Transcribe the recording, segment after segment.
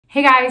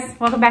Hey guys,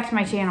 welcome back to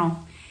my channel.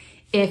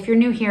 If you're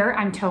new here,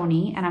 I'm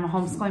Toni and I'm a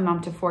homeschooling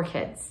mom to 4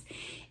 kids.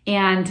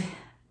 And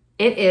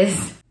it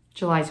is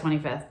July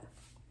 25th.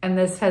 And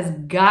this has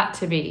got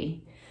to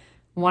be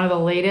one of the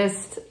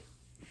latest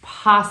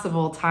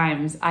possible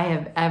times I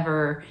have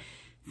ever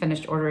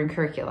finished ordering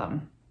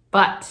curriculum.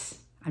 But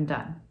I'm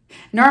done.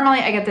 Normally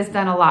I get this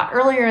done a lot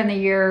earlier in the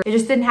year. It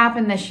just didn't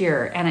happen this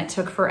year and it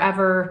took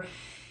forever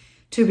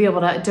to be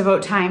able to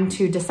devote time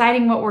to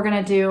deciding what we're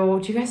gonna do.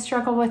 Do you guys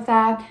struggle with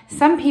that?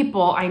 Some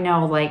people I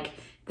know, like,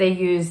 they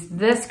use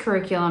this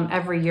curriculum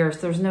every year, so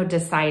there's no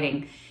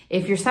deciding.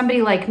 If you're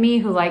somebody like me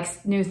who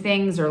likes new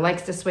things or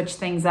likes to switch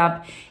things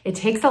up, it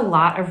takes a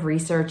lot of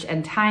research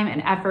and time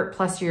and effort,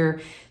 plus your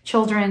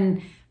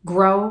children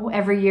grow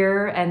every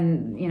year.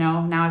 And you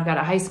know, now I've got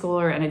a high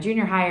schooler and a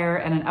junior higher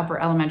and an upper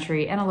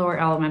elementary and a lower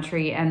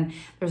elementary, and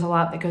there's a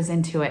lot that goes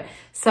into it.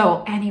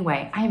 So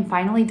anyway, I am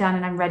finally done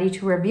and I'm ready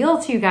to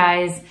reveal to you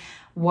guys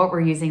what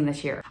we're using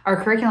this year.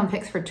 Our curriculum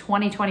picks for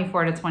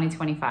 2024 to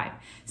 2025.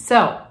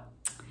 So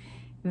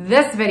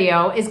this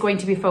video is going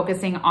to be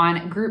focusing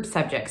on group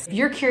subjects. If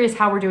you're curious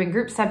how we're doing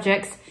group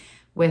subjects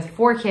with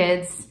 4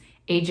 kids,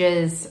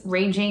 ages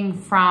ranging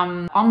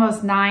from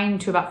almost 9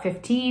 to about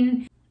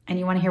 15, and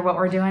you want to hear what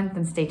we're doing,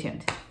 then stay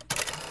tuned.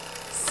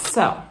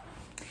 So,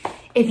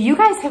 if you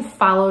guys have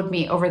followed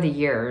me over the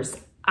years,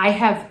 I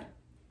have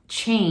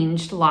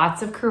changed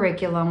lots of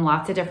curriculum,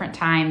 lots of different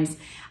times.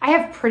 I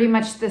have pretty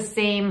much the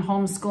same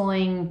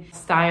homeschooling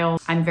style.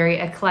 I'm very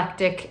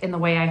eclectic in the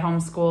way I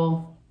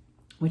homeschool,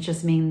 which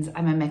just means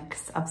I'm a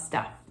mix of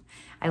stuff.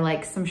 I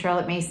like some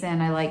Charlotte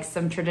Mason, I like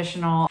some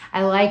traditional,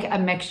 I like a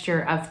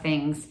mixture of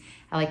things.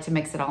 I like to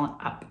mix it all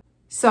up.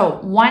 So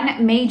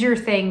one major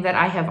thing that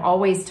I have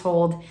always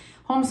told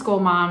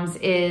homeschool moms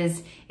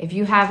is if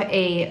you have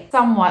a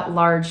somewhat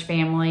large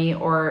family,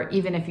 or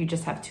even if you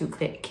just have 2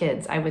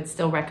 kids, I would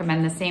still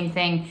recommend the same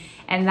thing.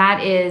 And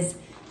that is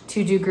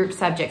to do group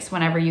subjects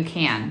whenever you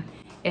can.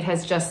 It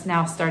has just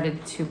now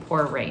started to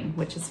pour rain,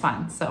 which is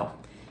fun. So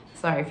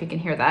sorry if you can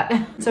hear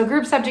that. So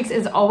group subjects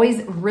has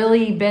always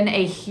really been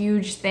a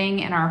huge thing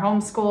in our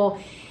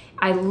homeschool.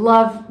 I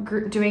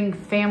love doing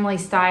family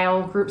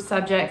style group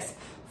subjects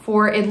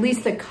for at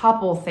least a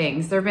couple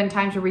things. There have been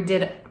times where we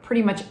did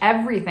pretty much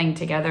everything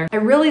together. I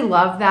really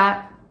love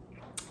that,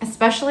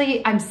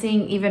 especially I'm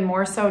seeing even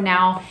more so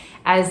now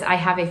as I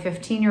have a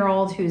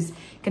 15-year-old who's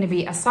gonna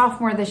be a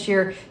sophomore this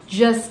year,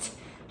 just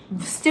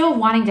still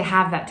wanting to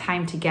have that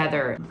time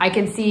together. I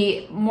can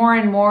see more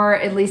and more,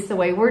 at least the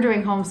way we're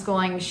doing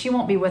homeschooling, she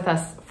won't be with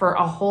us for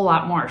a whole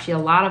lot more. A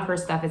lot of her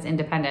stuff is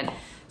independent.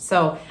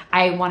 So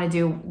I want to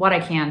do what I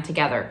can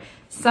together.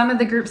 Some of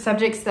the group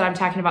subjects that I'm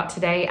talking about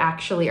today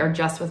actually are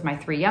just with my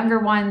 3 younger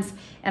ones.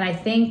 And I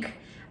think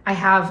I'll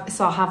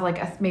have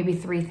like maybe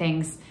 3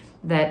 things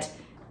that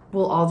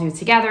we'll all do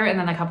together, and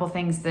then a couple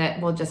things that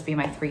will just be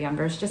my 3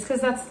 youngers, just because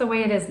that's the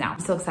way it is now.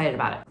 I'm so excited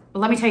about it. But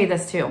let me tell you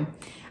this too.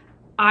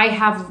 I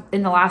have,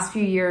 in the last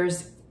few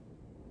years,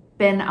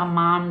 been a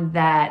mom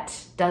that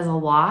does a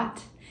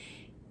lot.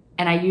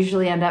 And I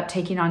usually end up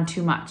taking on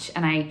too much.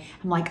 And I'm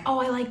like, oh,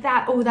 I like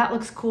that. Oh, that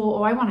looks cool.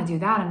 Oh, I want to do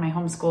that in my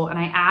homeschool. And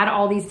I add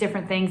all these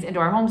different things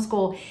into our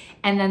homeschool.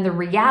 And then the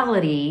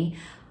reality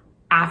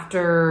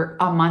after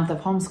a month of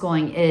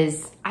homeschooling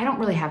is I don't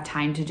really have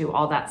time to do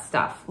all that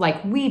stuff.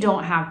 Like, we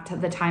don't have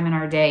the time in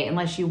our day,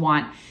 unless you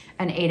want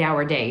an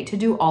 8-hour day, to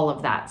do all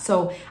of that.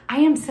 So I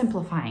am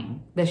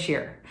simplifying this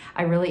year.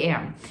 I really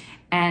am.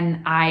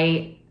 And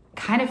I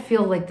kind of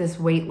feel like this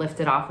weight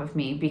lifted off of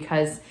me,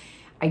 because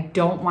I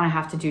don't want to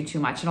have to do too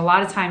much. And a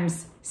lot of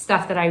times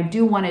stuff that I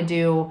do want to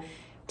do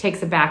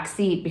takes a back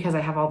seat because I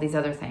have all these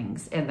other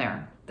things in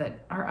there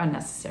that are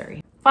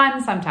unnecessary.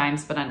 Fun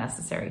sometimes, but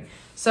unnecessary.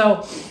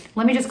 So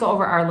let me just go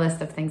over our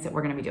list of things that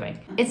we're going to be doing.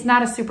 It's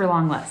not a super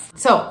long list.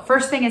 So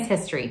first thing is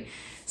history.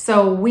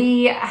 So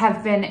we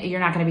have been, you're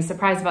not going to be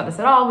surprised about this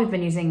at all, we've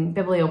been using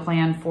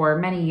Biblioplan for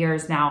many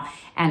years now,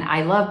 and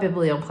I love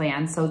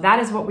Biblioplan. So that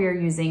is what we are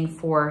using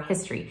for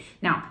history.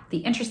 Now, the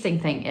interesting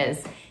thing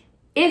is,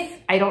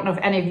 I don't know if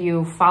any of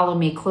you follow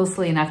me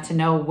closely enough to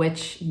know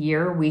which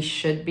year we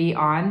should be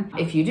on.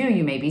 If you do,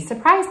 you may be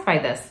surprised by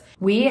this.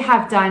 We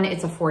have done,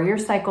 it's a 4-year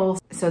cycle.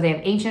 So they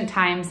have ancient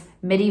times,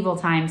 medieval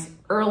times,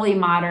 early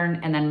modern,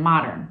 and then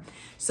modern.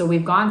 So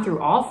we've gone through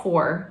all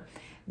 4.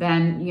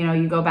 Then, you know,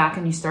 you go back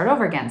and you start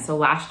over again. So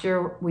last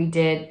year we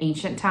did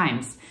ancient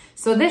times.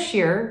 So this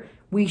year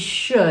we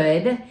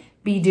should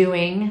be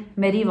doing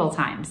medieval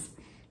times.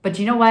 But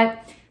you know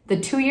what? The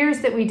 2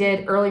 years that we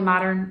did early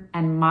modern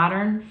and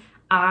modern,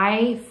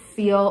 I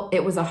feel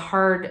it was a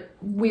hard,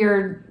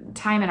 weird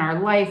time in our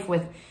life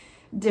with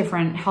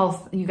different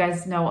health. You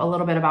guys know a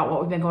little bit about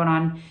what we've been going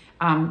on.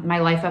 My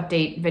life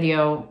update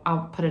video,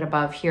 I'll put it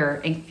above here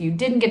if you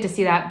didn't get to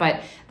see that,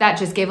 but that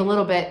just gave a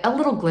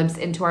little glimpse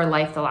into our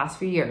life the last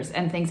few years,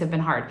 and things have been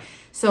hard.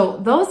 So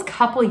those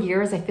couple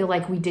years, I feel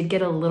like we did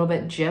get a little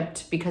bit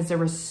gypped because there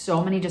were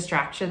so many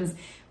distractions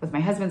with my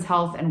husband's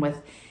health and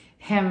with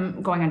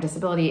him going on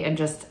disability and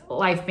just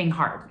life being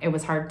hard. It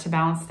was hard to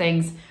balance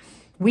things.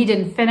 We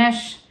didn't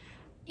finish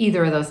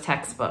either of those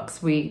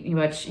textbooks.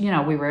 Which, you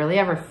know, we rarely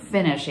ever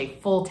finish a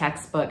full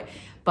textbook,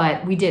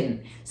 but we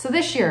didn't. So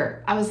this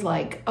year I was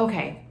like,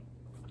 okay,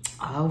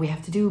 we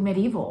have to do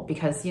medieval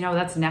because, you know,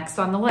 that's next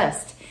on the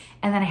list.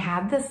 And then I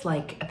had this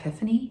like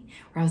epiphany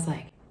where I was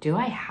like, do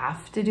I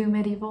have to do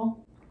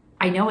medieval?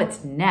 I know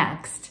it's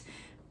next,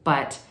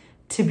 but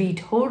to be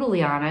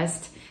totally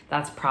honest,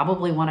 that's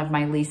probably one of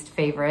my least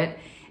favorite.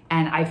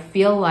 And I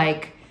feel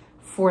like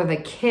for the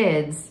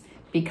kids,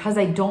 because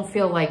I don't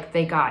feel like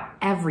they got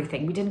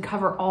everything, we didn't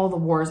cover all the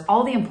wars,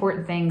 all the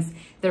important things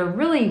that are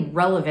really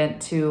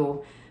relevant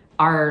to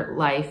our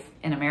life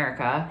in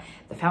America,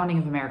 the founding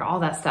of America, all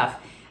that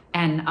stuff,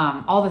 and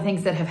all the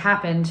things that have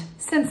happened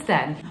since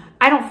then.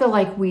 I don't feel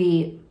like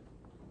we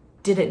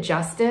did it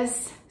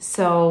justice.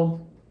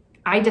 So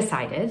I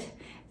decided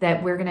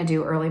that we're gonna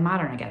do early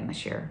modern again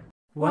this year.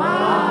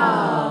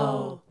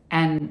 Wow.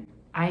 And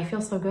I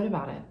feel so good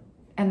about it.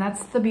 And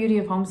that's the beauty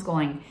of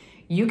homeschooling.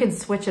 You can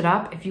switch it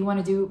up if you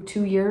want to do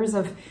 2 years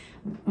of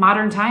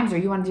modern times, or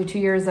you want to do 2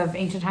 years of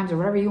ancient times, or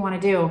whatever you want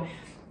to do,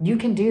 you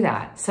can do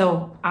that.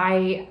 So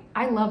I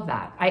love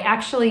that. I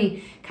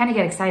actually kind of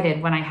get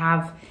excited when I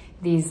have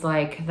these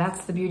like,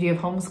 that's the beauty of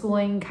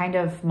homeschooling kind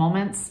of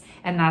moments.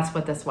 And that's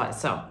what this was.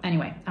 So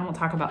anyway, I won't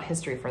talk about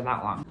history for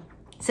that long.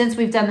 Since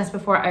we've done this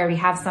before, I already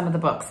have some of the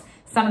books.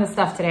 Some of the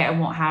stuff today I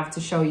won't have to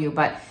show you,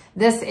 but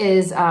this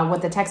is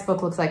what the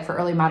textbook looks like for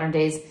early modern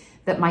days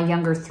that my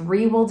younger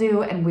 3 will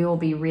do, and we will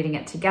be reading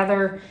it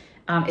together.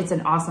 It's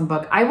an awesome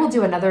book. I'll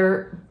do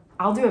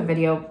a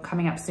video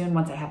coming up soon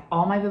once I have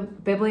all my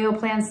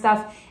Biblioplan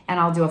stuff, and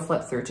I'll do a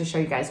flip through to show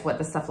you guys what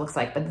the stuff looks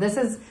like. But this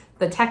is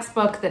the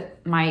textbook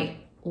that my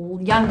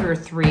younger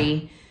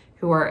 3,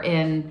 who are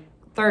in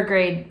 3rd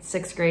grade,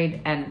 6th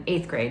grade, and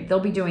 8th grade, they'll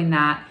be doing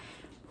that.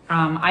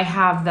 I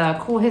have the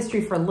Cool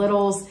History for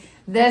Littles.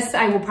 This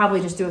I will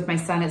probably just do with my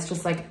son. It's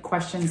just like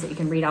questions that you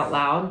can read out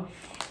loud.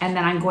 And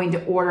then I'm going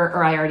to order,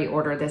 or I already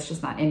ordered this,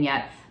 just not in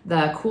yet,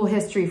 the Cool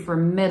History for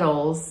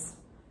Middles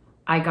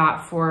I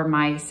got for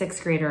my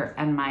 6th grader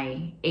and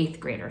my 8th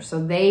grader.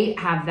 So they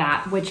have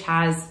that, which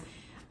has,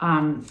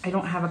 I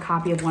don't have a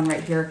copy of one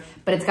right here,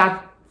 but it's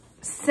got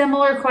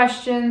similar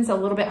questions, a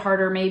little bit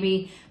harder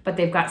maybe, but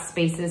they've got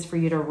spaces for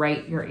you to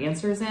write your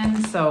answers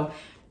in. So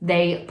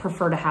they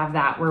prefer to have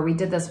that, where we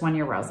did this one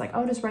year where I was like,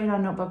 oh, just write it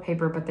on notebook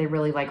paper, but they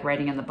really like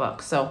writing in the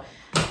book. So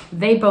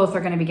they both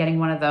are gonna be getting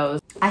one of those.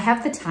 I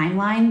have the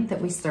timeline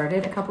that we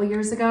started a couple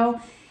years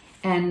ago,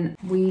 and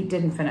we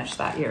didn't finish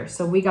that year.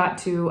 So we got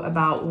to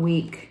about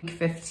week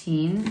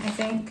 15, I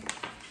think.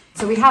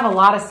 So we have a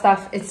lot of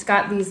stuff. It's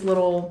got these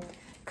little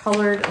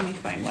colored, let me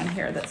find one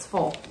here that's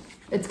full.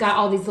 It's got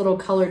all these little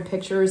colored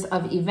pictures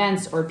of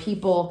events or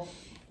people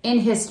in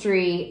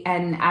history,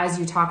 and as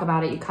you talk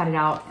about it, you cut it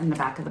out in the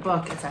back of the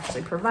book. It's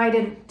actually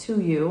provided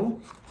to you.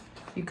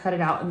 You cut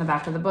it out in the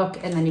back of the book,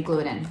 and then you glue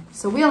it in.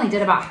 So we only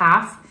did about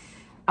half.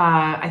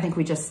 I think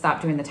we just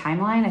stopped doing the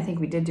timeline. I think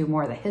we did do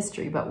more of the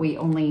history, but we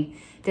only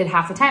did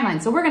half the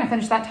timeline. So we're gonna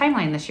finish that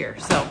timeline this year.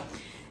 So,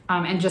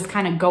 and just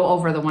kind of go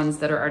over the ones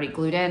that are already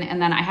glued in.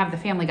 And then I have the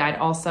family guide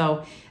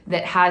also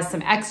that has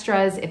some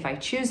extras if I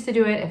choose to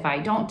do it. If I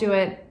don't do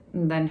it,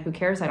 then who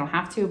cares? I don't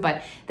have to,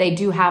 but they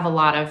do have a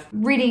lot of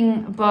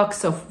reading books.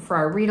 So for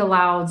our read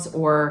alouds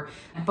or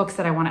books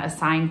that I want to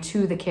assign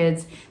to the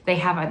kids, they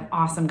have an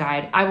awesome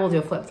guide. I will do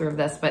a flip through of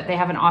this, but they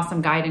have an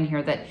awesome guide in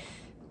here that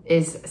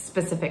is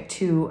specific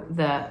to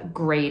the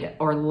grade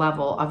or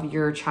level of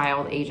your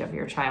child, age of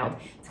your child.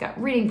 It's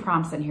got reading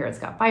prompts in here. It's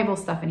got Bible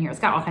stuff in here. It's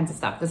got all kinds of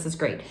stuff. This is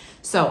great.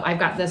 So I've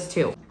got this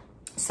too.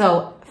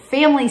 So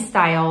family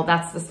style,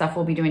 that's the stuff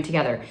we'll be doing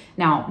together.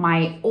 Now,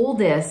 my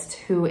oldest,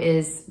 who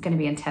is going to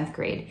be in 10th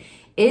grade,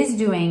 is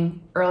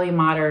doing early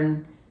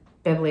modern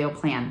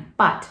Biblioplan,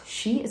 but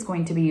she is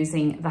going to be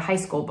using the high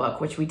school book,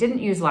 which we didn't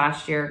use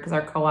last year because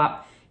our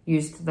co-op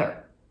used the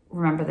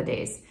Remember the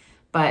Days,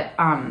 but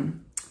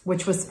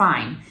which was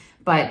fine.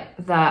 But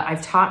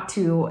I've talked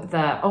to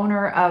the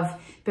owner of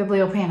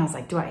Biblioplan. I was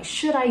like,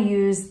 should I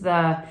use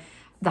the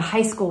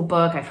high school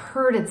book? I've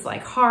heard it's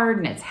like hard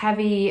and it's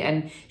heavy.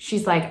 And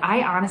she's like,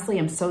 I honestly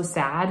am so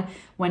sad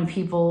when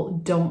people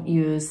don't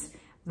use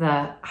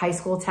the high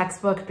school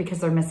textbook because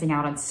they're missing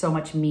out on so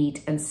much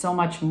meat and so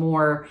much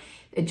more.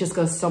 It just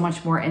goes so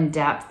much more in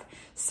depth.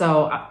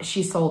 So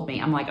she sold me.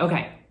 I'm like,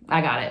 okay,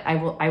 I got it.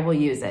 I will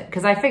use it.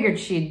 Cause I figured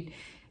she'd,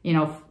 you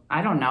know,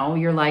 I don't know.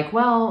 You're like,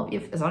 well,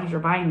 as long as you're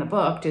buying the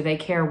book, do they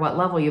care what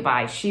level you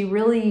buy? She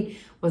really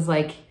was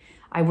like,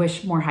 I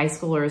wish more high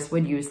schoolers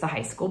would use the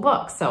high school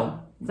book.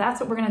 So that's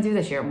what we're gonna do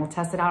this year, and we'll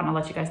test it out and I'll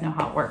let you guys know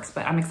how it works,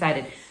 but I'm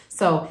excited.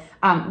 So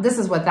this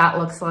is what that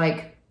looks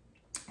like.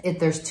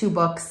 There's 2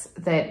 books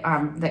that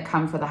that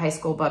come for the high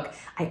school book.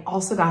 I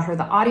also got her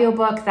the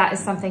audiobook. That is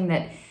something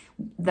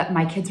that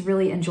my kids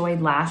really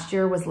enjoyed last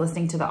year, was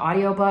listening to the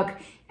audiobook.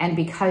 And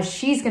because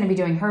she's gonna be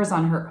doing hers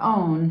on her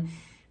own,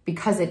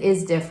 because it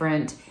is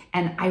different,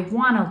 and I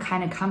wanna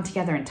kind of come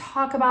together and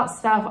talk about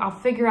stuff, I'll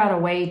figure out a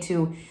way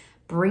to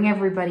bring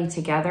everybody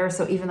together.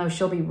 So even though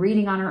she'll be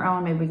reading on her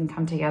own, maybe we can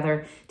come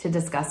together to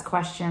discuss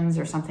questions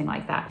or something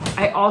like that.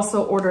 I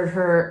also ordered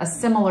her a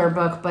similar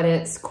book, but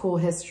it's Cool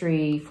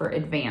History for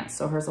Advanced.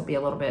 So hers will be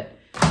a little bit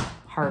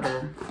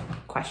harder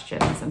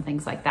questions and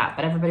things like that,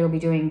 but everybody will be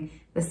doing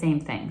the same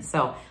thing.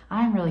 So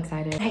I'm really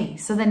excited. Hey,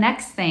 so the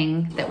next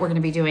thing that we're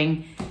gonna be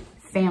doing,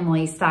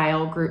 family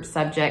style group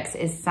subjects,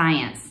 is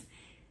science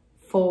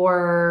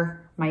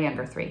for my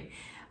younger 3.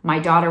 My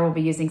daughter will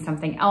be using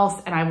something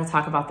else, and I will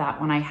talk about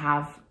that when I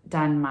have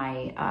done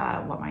my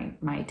what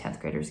my 10th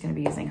grader is going to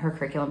be using, her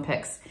curriculum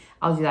picks.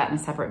 I'll do that in a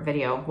separate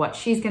video, what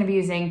she's going to be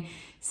using.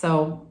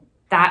 So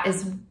that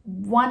is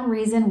one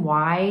reason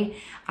why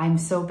I'm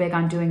so big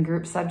on doing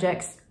group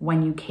subjects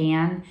when you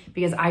can,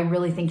 because I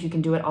really think you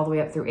can do it all the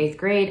way up through 8th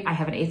grade. I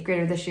have an 8th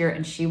grader this year,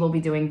 and she will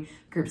be doing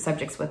group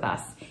subjects with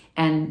us.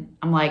 And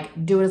I'm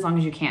like, do it as long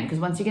as you can, because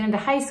once you get into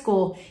high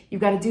school,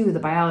 you've got to do the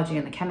biology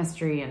and the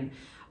chemistry and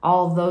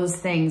all those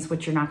things,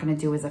 which you're not going to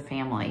do as a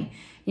family.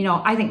 You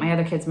know, I think my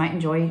other kids might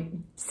enjoy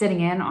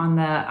sitting in on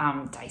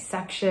the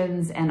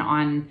dissections and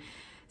on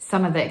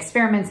some of the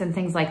experiments and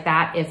things like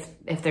that.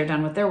 If they're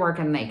done with their work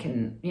and they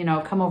can, you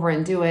know, come over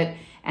and do it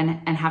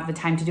and have the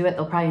time to do it,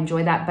 they'll probably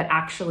enjoy that. But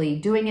actually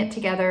doing it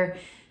together,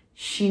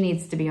 she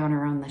needs to be on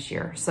her own this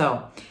year.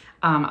 So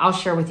I'll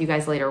share with you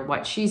guys later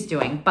what she's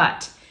doing.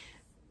 But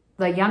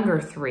the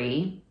younger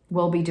 3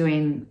 will be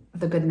doing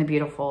the Good and the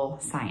Beautiful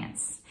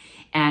science,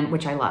 and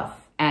which I love.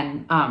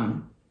 And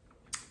yeah,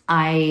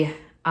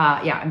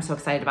 I'm so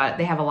excited about it.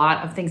 They have a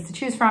lot of things to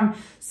choose from.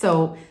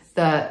 So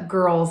the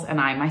girls and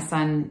my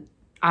son,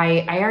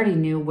 I already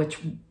knew which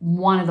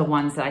one of the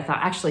ones that I thought,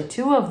 actually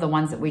 2 of the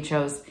ones that we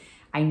chose,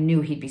 I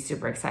knew he'd be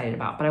super excited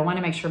about, but I want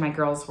to make sure my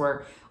girls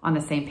were on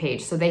the same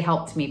page. So they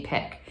helped me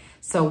pick.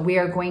 So we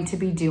are going to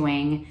be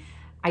doing,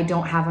 I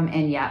don't have them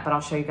in yet, but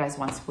I'll show you guys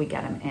once we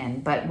get them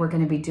in, but we're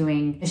going to be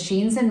doing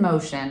Machines in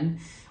Motion,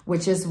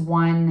 which is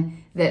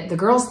one that the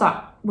girls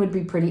thought would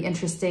be pretty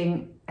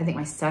interesting. I think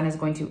my son is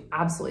going to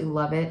absolutely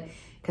love it,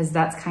 because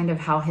that's kind of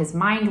how his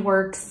mind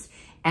works.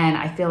 And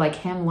I feel like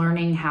him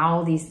learning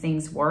how these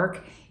things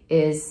work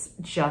is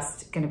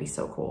just going to be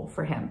so cool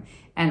for him.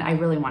 And I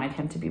really wanted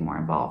him to be more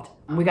involved.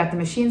 We got the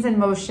Machines in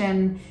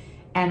Motion,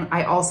 and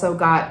I also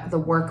got the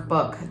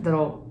workbook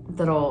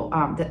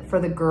that for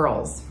the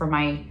girls, for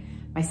my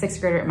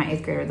 6th grader and my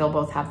 8th grader. They'll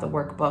both have the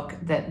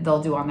workbook that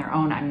they'll do on their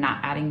own. I'm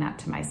not adding that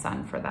to my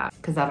son for that,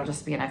 because that'll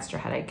just be an extra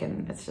headache,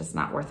 and it's just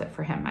not worth it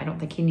for him. I don't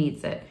think he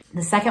needs it.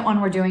 The second one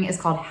we're doing is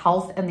called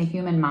Health and the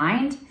Human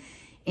Mind.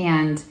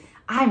 And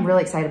I'm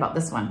really excited about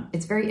this one.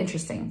 It's very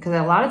interesting, because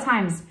a lot of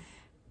times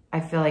I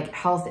feel like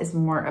health is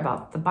more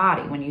about the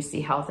body. When you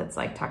see health, it's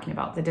like talking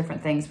about the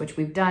different things, which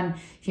we've done.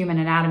 Human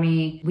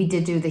anatomy. We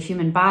did do the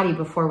human body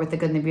before with the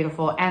Good and the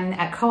Beautiful. And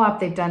at Co-op,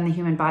 they've done the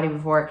human body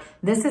before.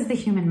 This is the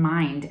human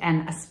mind.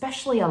 And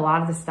especially a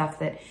lot of the stuff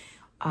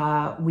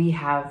that we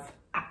have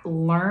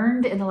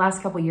learned in the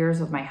last couple of years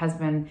with my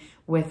husband,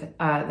 with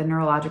the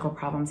neurological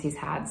problems he's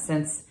had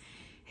since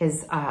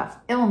his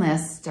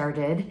illness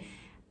started.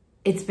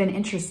 It's been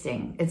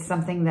interesting. It's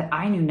something that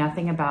I knew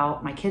nothing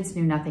about, my kids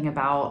knew nothing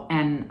about,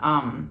 and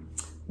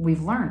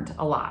we've learned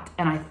a lot.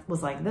 And I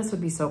was like, this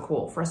would be so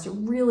cool for us to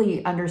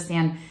really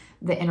understand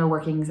the inner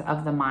workings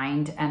of the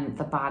mind and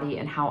the body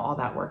and how all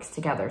that works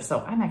together. So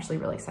I'm actually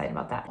really excited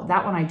about that.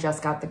 That one, I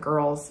just got the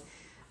girls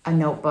a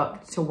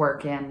notebook to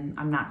work in.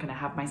 I'm not gonna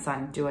have my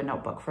son do a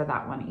notebook for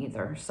that one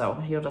either. So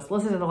he'll just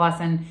listen to the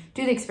lesson,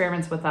 do the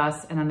experiments with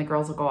us, and then the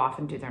girls will go off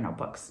and do their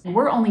notebooks.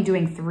 We're only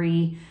doing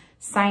 3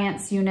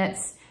 science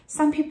units.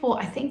 Some people,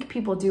 I think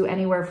people do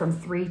anywhere from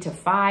 3 to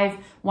 5.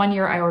 One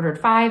year I ordered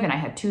 5, and I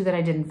had 2 that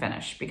I didn't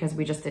finish because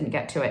we just didn't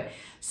get to it.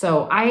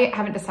 So I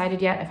haven't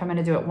decided yet if I'm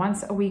gonna do it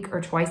once a week or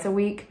twice a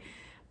week,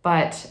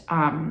 but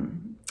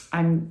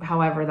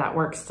however that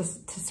works to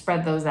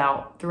spread those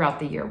out throughout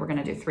the year. We're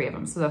gonna do 3 of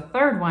them. So the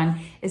third one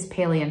is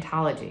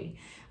paleontology,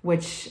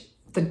 which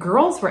the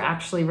girls were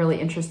actually really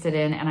interested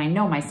in, and I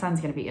know my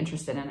son's gonna be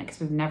interested in it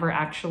because we've never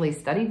actually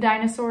studied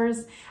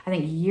dinosaurs. I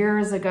think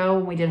years ago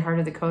when we did Heart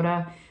of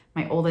Dakota,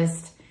 my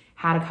oldest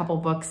had a couple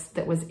books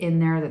that was in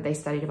there that they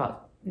studied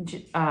about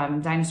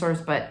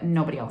dinosaurs, but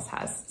nobody else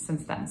has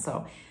since then.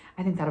 So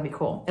I think that'll be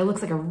cool. It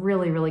looks like a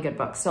really, really good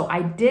book. So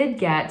I did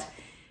get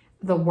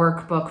the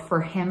workbook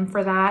for him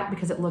for that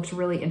because it looked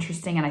really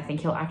interesting, and I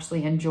think he'll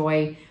actually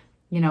enjoy,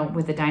 you know,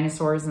 with the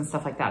dinosaurs and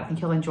stuff like that. I think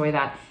he'll enjoy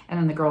that. And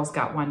then the girls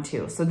got one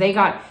too. So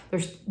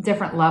there's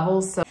different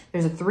levels. So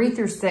there's a 3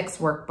 through 6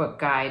 workbook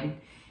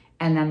guide,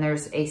 and then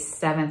there's a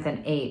 7th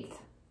and 8th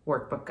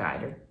workbook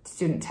guide or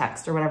student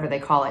text or whatever they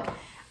call it.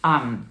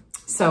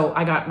 So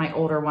I got my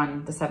older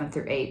one, the 7th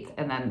through 8th,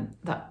 and then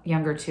the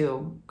younger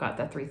 2 got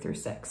the 3 through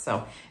 6.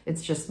 So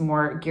it's just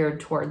more geared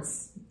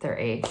towards their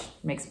age.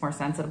 Makes more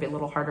sense. It'll be a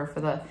little harder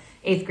for the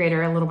 8th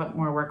grader, a little bit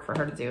more work for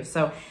her to do.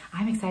 So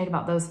I'm excited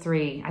about those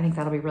 3. I think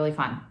that'll be really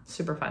fun,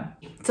 super fun.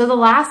 So the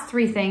last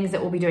 3 things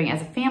that we'll be doing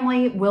as a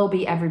family will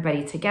be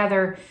everybody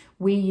together.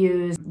 We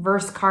use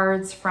verse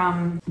cards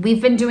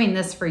we've been doing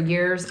this for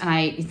years, and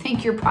I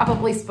think you're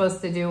probably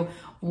supposed to do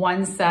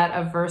 1 set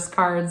of verse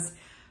cards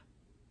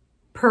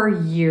per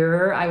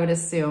year, I would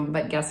assume.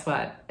 But guess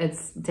what?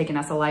 It's taken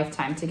us a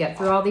lifetime to get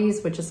through all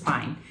these, which is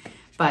fine.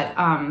 But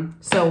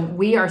so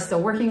we are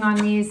still working on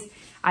these.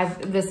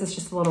 This is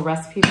just a little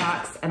recipe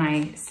box, and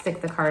I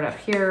stick the card up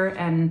here,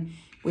 and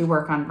we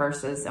work on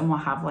verses, and we'll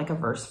have like a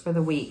verse for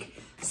the week.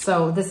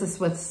 So this is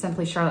with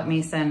Simply Charlotte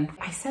Mason.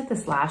 I said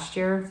this last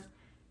year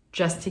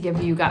just to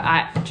give you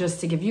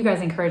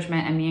guys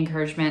encouragement and me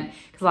encouragement,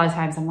 because a lot of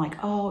times I'm like,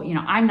 oh, you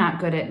know, I'm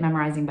not good at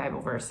memorizing Bible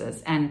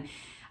verses, and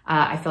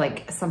I feel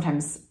like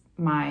sometimes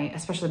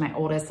especially my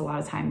oldest, a lot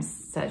of times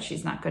said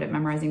she's not good at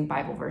memorizing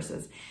Bible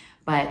verses,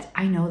 but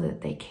I know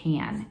that they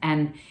can.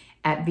 And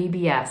at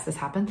VBS, this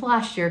happened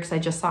last year, because I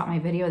just saw my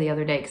video the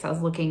other day because I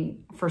was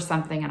looking for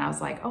something and I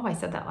was like, oh, I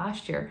said that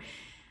last year.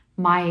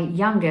 My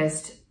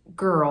youngest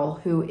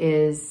girl,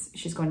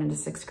 she's going into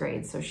 6th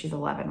grade, so she's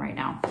 11 right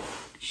now.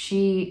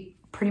 She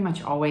pretty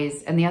much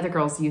always, and the other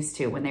girls used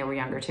to when they were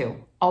younger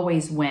too,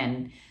 always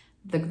win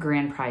the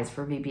grand prize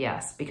for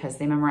VBS because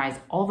they memorize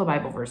all the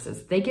Bible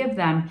verses. They give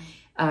them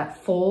a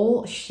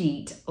full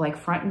sheet, like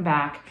front and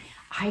back.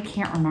 I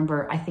can't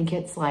remember. I think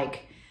it's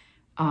like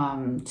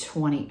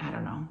 20, I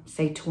don't know,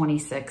 say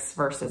 26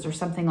 verses or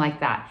something like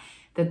that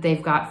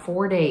they've got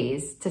 4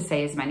 days to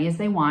say as many as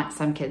they want.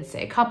 Some kids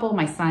say a couple.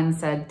 My son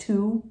said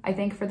 2, I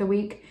think, for the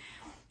week.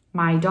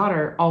 My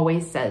daughter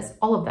always says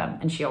all of them,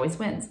 and she always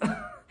wins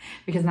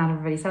because not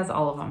everybody says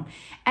all of them.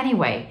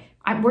 Anyway,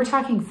 we're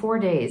talking 4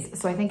 days.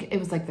 So I think it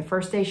was like the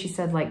first day she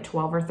said like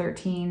 12 or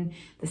 13.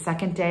 The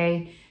second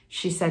day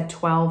she said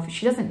 12.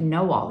 She doesn't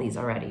know all these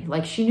already.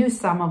 Like she knew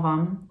some of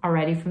them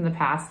already from the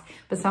past,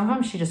 but some of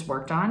them she just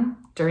worked on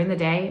during the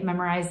day,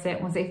 memorized it,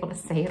 and was able to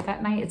say it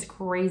that night. It's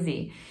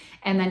crazy.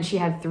 And then she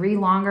had 3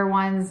 longer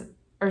ones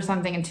or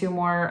something and 2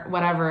 more,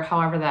 whatever,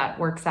 however that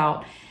works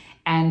out.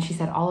 And she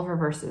said all of her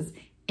verses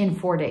in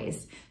 4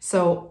 days.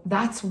 So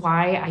that's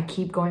why I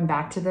keep going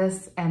back to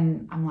this.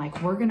 And I'm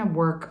like, we're going to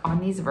work on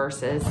these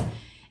verses.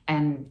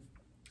 And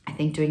I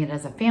think doing it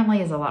as a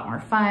family is a lot more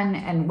fun.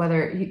 And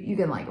whether you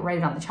can like write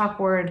it on the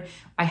chalkboard,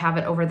 I have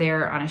it over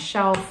there on a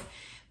shelf,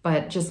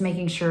 but just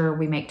making sure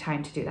we make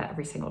time to do that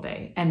every single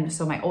day. And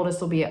so my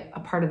oldest will be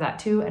a part of that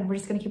too. And we're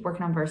just going to keep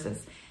working on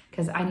verses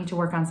because I need to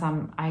work on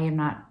some.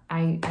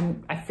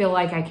 I feel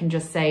like I can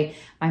just say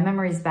my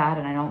memory's bad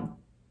and I'm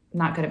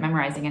not good at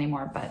memorizing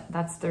anymore, but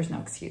there's no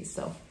excuse.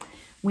 So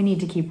we need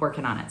to keep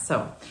working on it.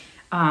 So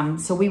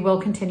we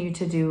will continue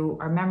to do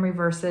our memory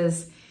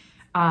verses.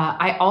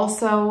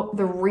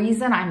 The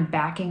reason I'm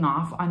backing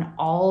off on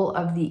all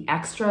of the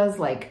extras,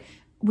 like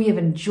we have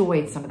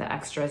enjoyed some of the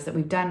extras that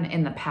we've done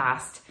in the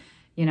past,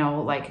 you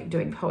know, like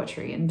doing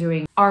poetry and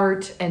doing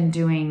art and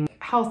doing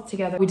health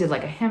together. We did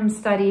like a hymn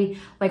study,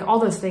 like all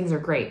those things are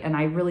great. And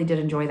I really did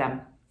enjoy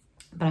them,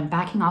 but I'm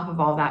backing off of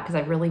all that because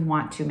I really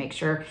want to make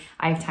sure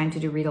I have time to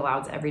do read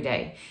alouds every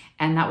day.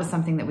 And that was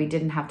something that we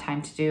didn't have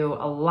time to do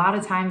a lot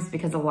of times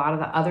because a lot of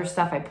the other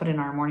stuff I put in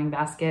our morning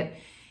basket.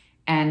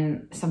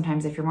 And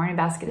sometimes if your morning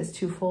basket is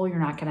too full,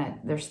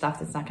 there's stuff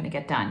that's not gonna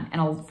get done.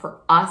 And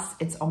for us,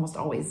 it's almost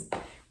always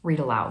read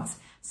alouds.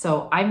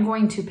 So I'm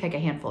going to pick a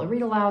handful of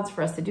read alouds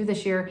for us to do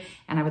this year.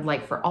 And I would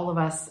like for all of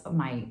us,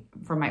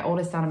 from my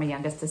oldest down to my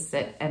youngest, to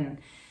sit and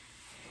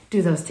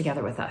do those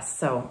together with us.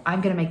 So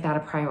I'm gonna make that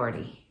a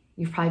priority.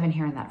 You've probably been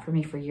hearing that from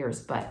me for years,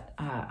 but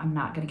I'm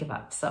not gonna give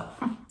up. So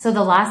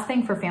the last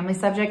thing for family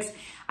subjects,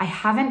 I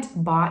haven't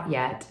bought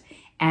yet.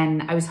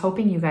 And I was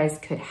hoping you guys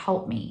could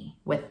help me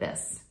with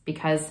this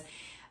because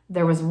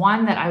there was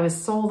one that I was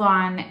sold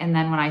on. And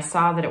then when I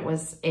saw that it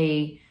was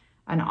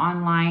an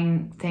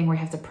online thing where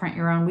you have to print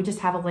your own, we just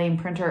have a lame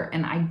printer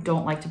and I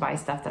don't like to buy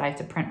stuff that I have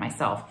to print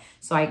myself.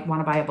 So I want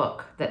to buy a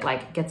book that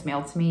like gets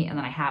mailed to me and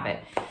then I have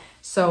it.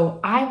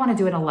 So I want to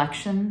do an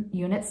election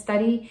unit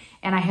study.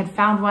 And I had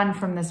found one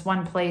from this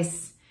one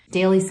place,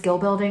 Daily Skill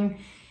Building,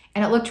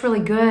 and it looked really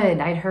good.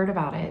 I'd heard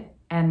about it.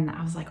 And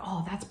I was like,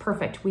 oh, that's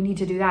perfect. We need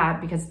to do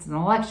that because it's an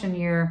election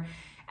year.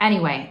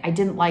 Anyway, I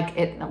didn't like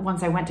it.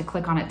 Once I went to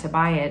click on it to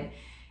buy it,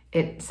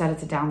 it said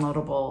it's a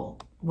downloadable,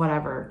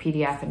 whatever,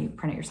 PDF and you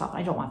print it yourself.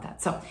 I don't want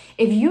that. So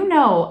if you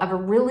know of a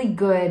really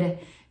good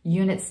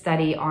unit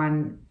study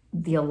on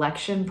the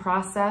election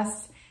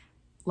process,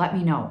 let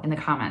me know in the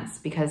comments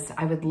because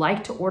I would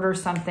like to order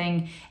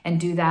something and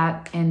do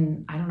that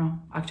in, I don't know,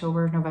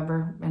 October,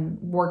 November,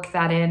 and work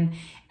that in.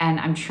 And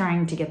I'm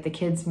trying to get the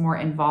kids more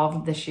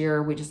involved this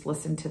year. We just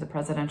listened to the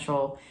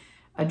presidential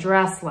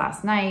address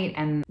last night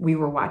and we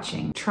were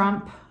watching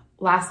Trump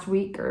last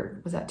week, or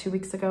was that 2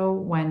 weeks ago,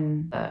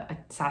 when the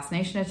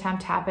assassination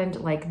attempt happened.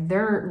 Like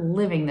they're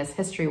living this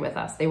history with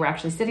us. They were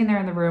actually sitting there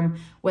in the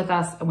room with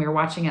us and we were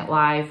watching it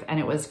live and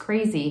it was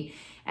crazy.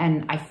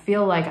 And I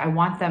feel like I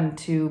want them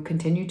to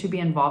continue to be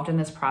involved in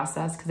this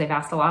process because they've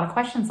asked a lot of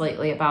questions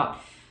lately about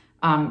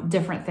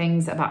different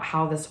things about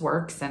how this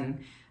works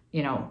and,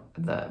 you know,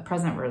 the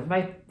president versus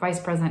vice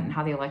president and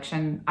how the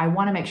election, I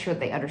want to make sure that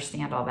they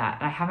understand all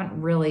that. And I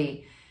haven't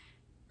really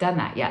done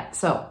that yet.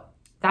 So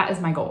that is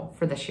my goal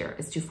for this year,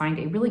 is to find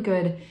a really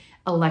good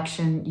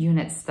election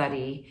unit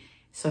study.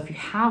 So if you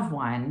have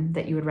one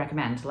that you would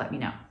recommend, let me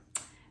know.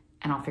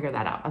 and I'll figure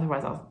that out.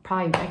 Otherwise,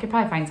 I could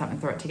probably find something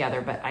and throw it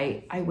together, but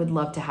I would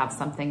love to have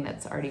something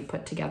that's already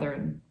put together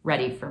and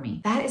ready for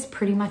me. That is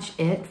pretty much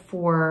it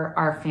for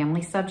our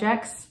family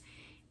subjects.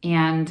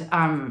 And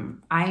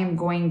I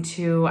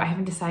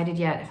haven't decided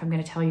yet if I'm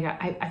gonna tell you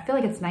guys. I feel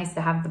like it's nice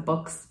to have the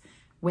books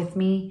with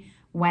me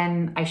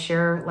when I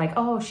share, like,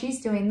 oh,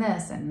 she's doing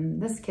this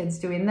and this kid's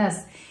doing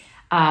this.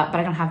 But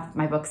I don't have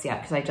my books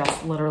yet because I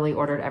just literally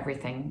ordered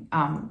everything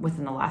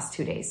within the last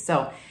 2 days.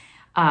 So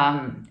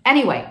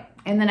anyway,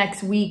 in the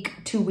next week,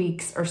 2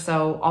 weeks or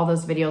so, all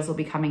those videos will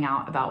be coming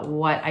out about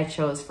what I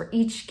chose for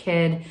each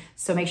kid.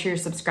 So make sure you're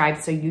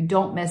subscribed so you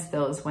don't miss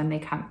those when they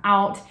come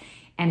out.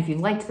 And if you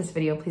liked this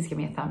video, please give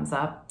me a thumbs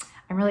up.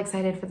 I'm really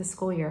excited for the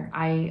school year.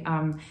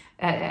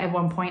 At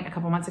one point, a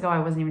couple months ago, I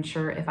wasn't even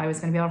sure if I was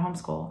gonna be able to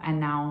homeschool. And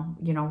now,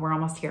 you know, we're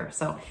almost here.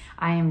 So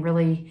I am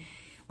really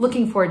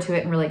looking forward to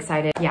it and really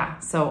excited. Yeah,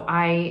 so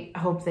I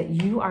hope that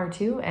you are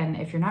too. And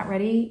if you're not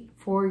ready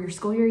for your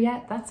school year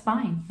yet, that's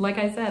fine. Like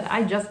I said,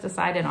 I just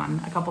decided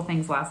on a couple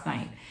things last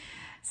night.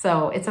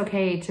 So it's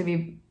okay to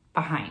be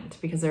behind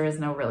because there is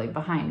no really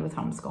behind with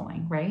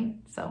homeschooling, right?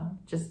 So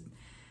just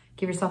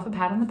give yourself a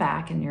pat on the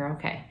back and you're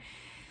okay.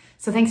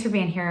 So thanks for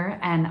being here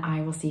and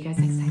I will see you guys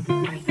next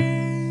time.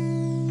 Bye.